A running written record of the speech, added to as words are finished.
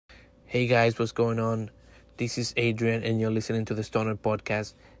Hey guys, what's going on? This is Adrian and you're listening to the Stoner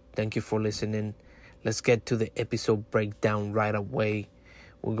Podcast. Thank you for listening. Let's get to the episode breakdown right away.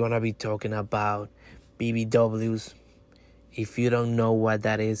 We're going to be talking about BBWs. If you don't know what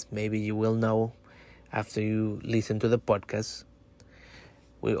that is, maybe you will know after you listen to the podcast.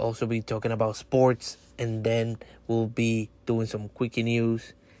 We'll also be talking about sports, and then we'll be doing some quickie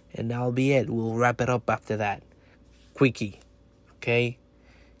news, and that'll be it. We'll wrap it up after that. Quickie, okay?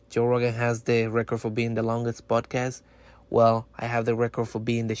 Joe Rogan has the record for being the longest podcast. Well, I have the record for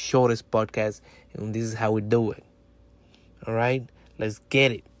being the shortest podcast, and this is how we do it. Alright, let's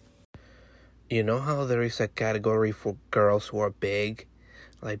get it. You know how there is a category for girls who are big,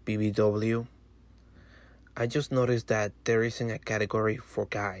 like BBW? I just noticed that there isn't a category for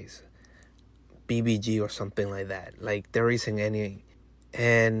guys, BBG or something like that. Like, there isn't any.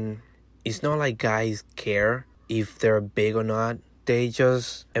 And it's not like guys care if they're big or not. They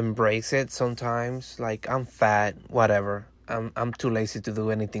just embrace it sometimes. Like, I'm fat, whatever. I'm too lazy to do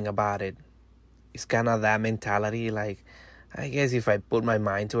anything about it. It's kind of that mentality. Like, I guess if I put my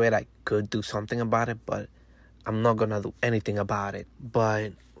mind to it, I could do something about it, but I'm not gonna do anything about it.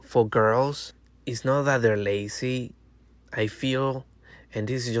 But for girls, it's not that they're lazy. I feel, and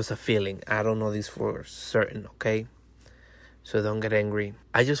this is just a feeling, I don't know this for certain, okay? So don't get angry.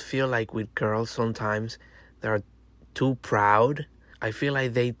 I just feel like with girls sometimes they're too proud. I feel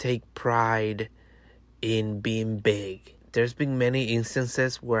like they take pride in being big. There's been many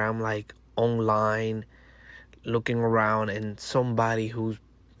instances where I'm like online looking around and somebody who's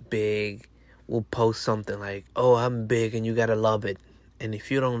big will post something like, "Oh, I'm big and you gotta love it. And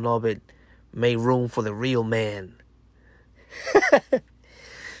if you don't love it, make room for the real man."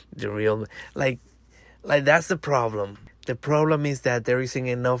 The real, like that's the problem. The problem is that there isn't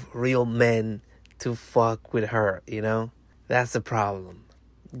enough real men to fuck with her, you know? That's the problem.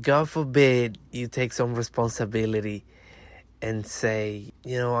 God forbid you take some responsibility and say,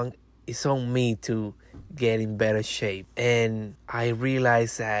 it's on me to get in better shape. And I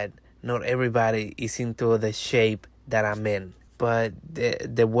realize that not everybody is into the shape that I'm in. But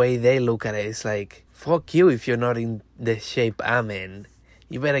the way they look at it is like, fuck you if you're not in the shape I'm in.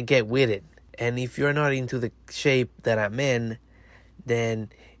 You better get with it. And if you're not into the shape that I'm in,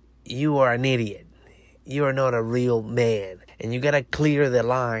 then you are an idiot. You are not a real man. And you gotta clear the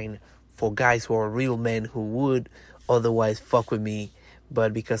line for guys who are real men who would otherwise fuck with me.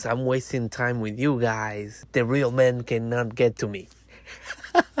 But because I'm wasting time with you guys, the real men cannot get to me.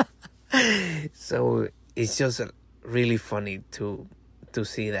 So it's just really funny to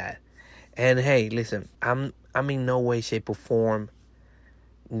see that. And hey, listen, I'm in no way, shape, or form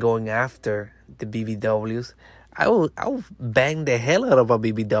going after the BBWs. I will bang the hell out of a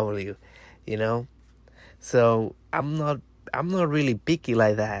BBW, you know. So I'm not really picky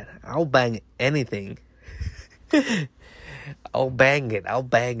like that. I'll bang anything. I'll bang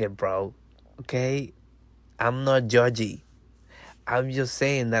it, bro. Okay? I'm not judgy. I'm just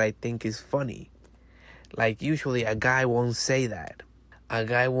saying that I think it's funny. Like, usually a guy won't say that. A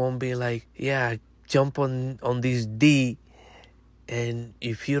guy won't be like, yeah, jump on this D, and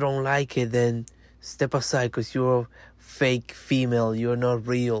if you don't like it, then step aside because you're a fake female. You're not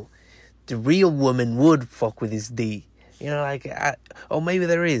real. The real woman would fuck with this D. Or maybe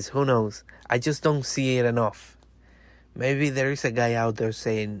there is. Who knows? I just don't see it enough. Maybe there is a guy out there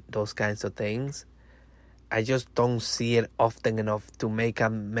saying those kinds of things. I just don't see it often enough to make a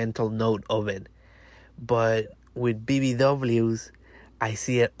mental note of it. But with BBWs, I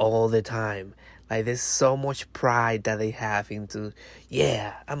see it all the time. Like, there's so much pride that they have into,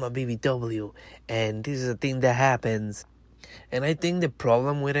 yeah, I'm a BBW, and this is a thing that happens. And I think the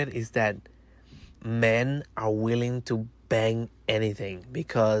problem with it is that men are willing to bang anything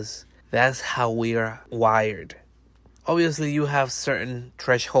because that's how we are wired. Obviously, you have certain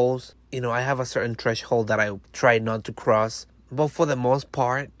thresholds. I have a certain threshold that I try not to cross. But for the most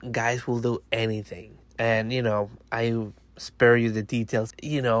part, guys will do anything. And, I spare you the details.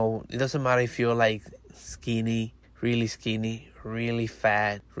 It doesn't matter if you're like skinny, really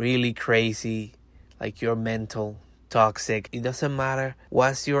fat, really crazy, like you're mental, toxic. It doesn't matter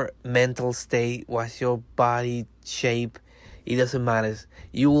what's your mental state, what's your body shape. It doesn't matter.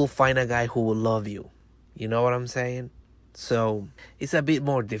 You will find a guy who will love you. You know what I'm saying? So it's a bit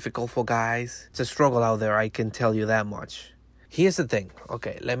more difficult for guys. It's a struggle out there, I can tell you that much. Here's the thing.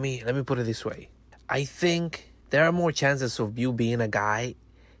 Okay, let me put it this way. I think there are more chances of you being a guy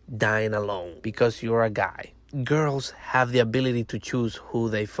dying alone because you're a guy. Girls have the ability to choose who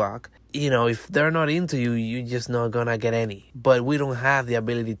they fuck. if they're not into you, you're just not gonna get any. But we don't have the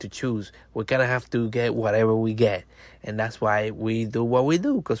ability to choose. We kind of have to get whatever we get. And that's why we do what we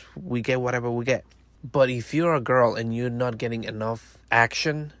do, because we get whatever we get. But if you're a girl and you're not getting enough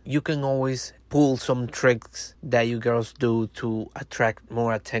action, you can always pull some tricks that you girls do to attract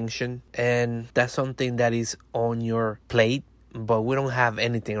more attention. And that's something that is on your plate, but we don't have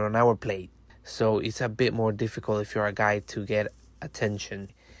anything on our plate. So it's a bit more difficult if you're a guy to get attention.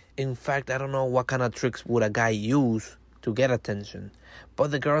 In fact, I don't know what kind of tricks would a guy use to get attention,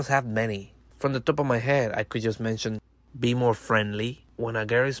 but the girls have many. From the top of my head, I could just mention be more friendly. When a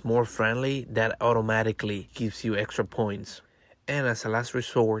girl is more friendly, that automatically gives you extra points. And as a last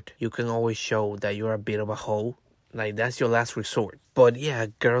resort, you can always show that you're a bit of a hoe. Like, that's your last resort. But yeah,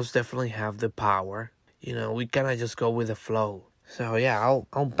 girls definitely have the power. We kind of just go with the flow. So yeah,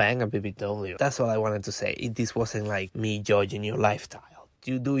 I'll bang a BBW. That's all I wanted to say. This wasn't like me judging your lifestyle.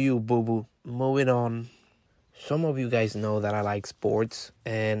 You do you, boo-boo. Moving on. Some of you guys know that I like sports,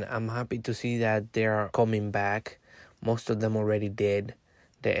 and I'm happy to see that they're coming back. Most of them already did.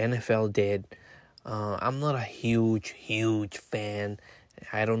 The NFL did. I'm not a huge fan.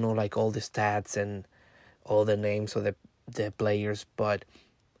 I don't know like all the stats and all the names of the players, but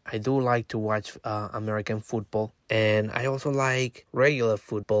I do like to watch American football. And I also like regular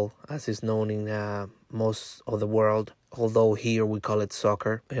football, as is known in most of the world. Although here we call it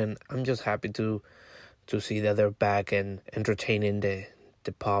soccer. And I'm just happy to see that they're back and entertaining the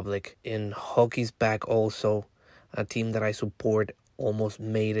public. And hockey's back also. A team that I support almost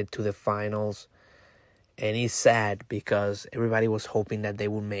made it to the finals. And it's sad because everybody was hoping that they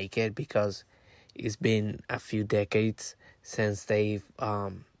would make it, because it's been a few decades since they've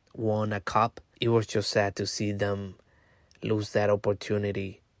won a cup. It was just sad to see them lose that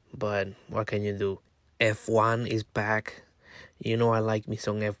opportunity. But what can you do? F1 is back. I like me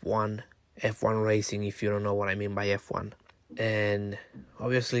some F1 racing, if you don't know what I mean by F1. And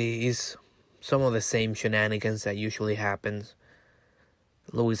obviously it's some of the same shenanigans that usually happens.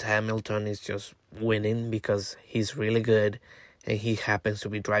 Lewis Hamilton is just winning because he's really good, and he happens to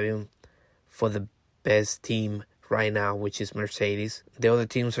be driving for the best team right now, which is Mercedes. The other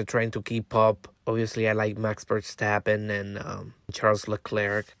teams are trying to keep up. Obviously, I like Max Verstappen and Charles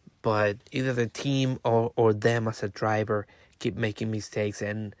Leclerc, but either the team or them as a driver keep making mistakes.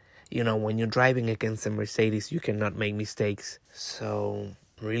 And, when you're driving against a Mercedes, you cannot make mistakes. So,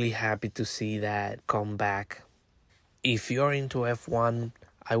 really happy to see that come back. If you're into F1,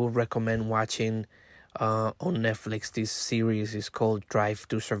 I would recommend watching on Netflix. This series is called Drive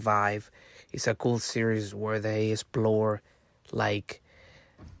to Survive. It's a cool series where they explore like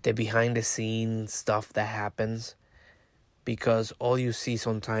the behind the scenes stuff that happens, because all you see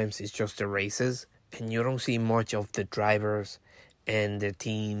sometimes is just the races, and you don't see much of the drivers and the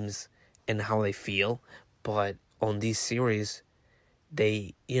teams and how they feel. But on this series,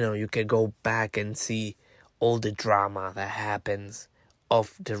 you can go back and see all the drama that happens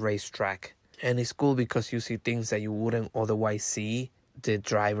off the racetrack. And it's cool because you see things that you wouldn't otherwise see. The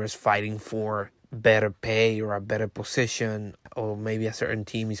drivers fighting for better pay or a better position, or maybe a certain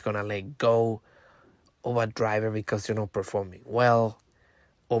team is going to let go of a driver because they're not performing well.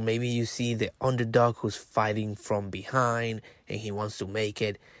 Or maybe you see the underdog who's fighting from behind and he wants to make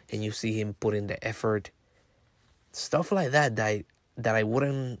it, and you see him put in the effort. Stuff like that I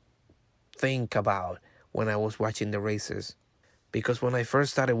wouldn't think about when I was watching the races. Because when I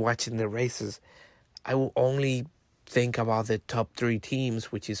first started watching the races, I would only think about the top three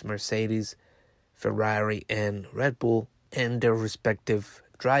teams, which is Mercedes, Ferrari, and Red Bull, and their respective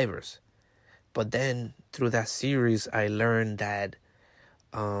drivers. But then through that series, I learned that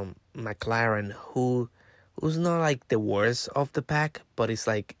McLaren, who's not like the worst of the pack, but it's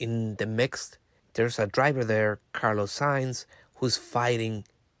like in the mixed, there's a driver there, Carlos Sainz, who's fighting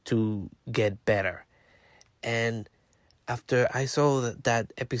to get better. And after I saw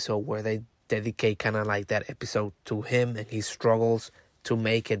that episode where they dedicate kind of like that episode to him and his struggles to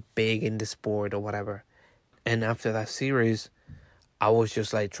make it big in the sport or whatever. And after that series, I was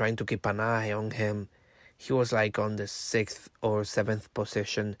just like trying to keep an eye on him. He was like on the 6th or 7th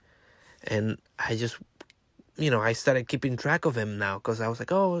position. And I just, I started keeping track of him now, because I was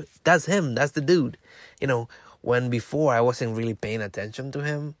like, oh, that's him. That's the dude. When before I wasn't really paying attention to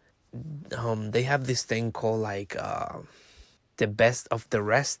him. They have this thing called like the best of the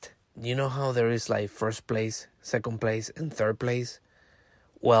rest. You know how there is like first place, second place, and third place?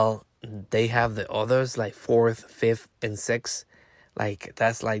 Well, they have the others like 4th, 5th, and 6th. Like,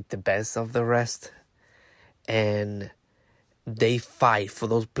 that's like the best of the rest. And they fight for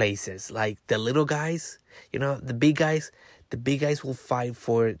those places. Like the little guys, the big guys, the big guys will fight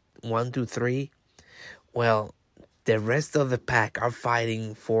for 1, 2, 3. Well, the rest of the pack are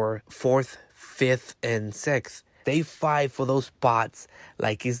fighting for 4th, 5th, and 6th. They fight for those spots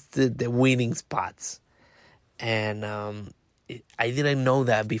like it's the winning spots. And I didn't know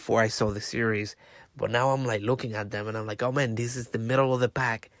that before I saw the series. But now I'm like looking at them and I'm like, oh man, this is the middle of the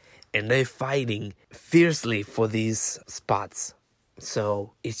pack. And they're fighting fiercely for these spots.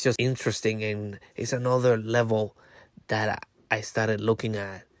 So it's just interesting, and it's another level that I started looking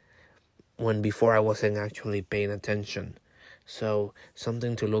at when before I wasn't actually paying attention. So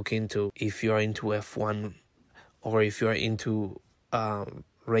something to look into if you're into F1 or if you're into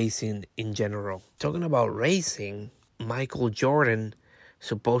racing in general. Talking about racing, Michael Jordan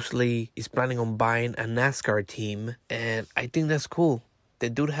supposedly is planning on buying a NASCAR team, and I think that's cool. The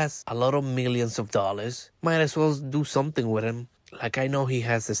dude has a lot of millions of dollars. Might as well do something with him. Like, I know he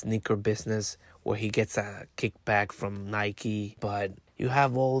has a sneaker business where he gets a kickback from Nike, but you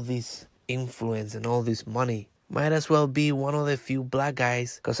have all this influence and all this money. Might as well be one of the few black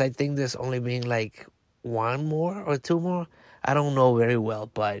guys, because I think there's only been like 1 more or 2 more. I don't know very well,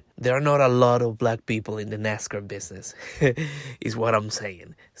 but there are not a lot of black people in the NASCAR business, is what I'm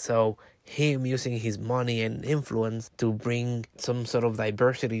saying. So him using his money and influence to bring some sort of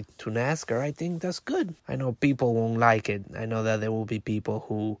diversity to NASCAR, I think that's good. I know people won't like it. I know that there will be people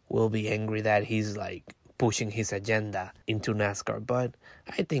who will be angry that he's like pushing his agenda into NASCAR, but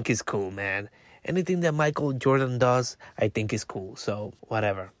I think it's cool, man. Anything that Michael Jordan does, I think is cool. So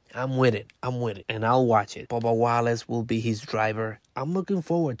whatever. I'm with it. And I'll watch it. Bubba Wallace will be his driver. I'm looking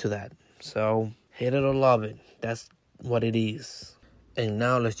forward to that. So hate it or love it. That's what it is. And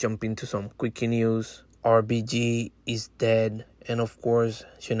now let's jump into some quickie news. RBG is dead. And of course,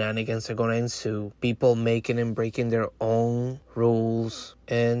 shenanigans are gonna ensue. People making and breaking their own rules.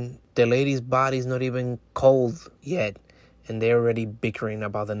 And the lady's body's not even cold yet. And they're already bickering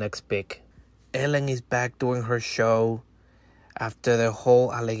about the next pick. Ellen is back doing her show. After the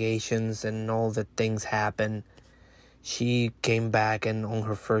whole allegations and all the things happened, she came back, and on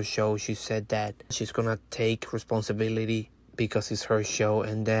her first show, she said that she's gonna take responsibility because it's her show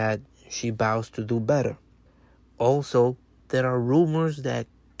and that she vows to do better. Also, there are rumors that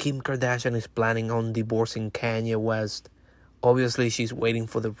Kim Kardashian is planning on divorcing Kanye West. Obviously, she's waiting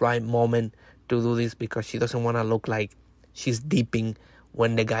for the right moment to do this because she doesn't want to look like she's deeping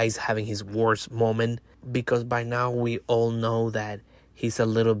when the guy's having his worst moment. Because by now we all know that he's a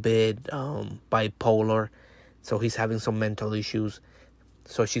little bit bipolar. So he's having some mental issues.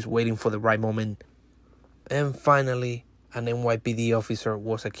 So she's waiting for the right moment. And finally, an NYPD officer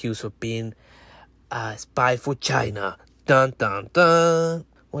was accused of being a spy for China. Dun dun dun.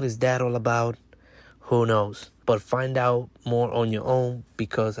 What is that all about? Who knows? But find out more on your own,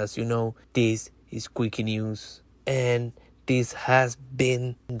 because as you know, this is Quickie News. And this has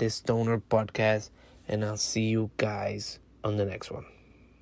been the Stoner Podcast. And I'll see you guys on the next one.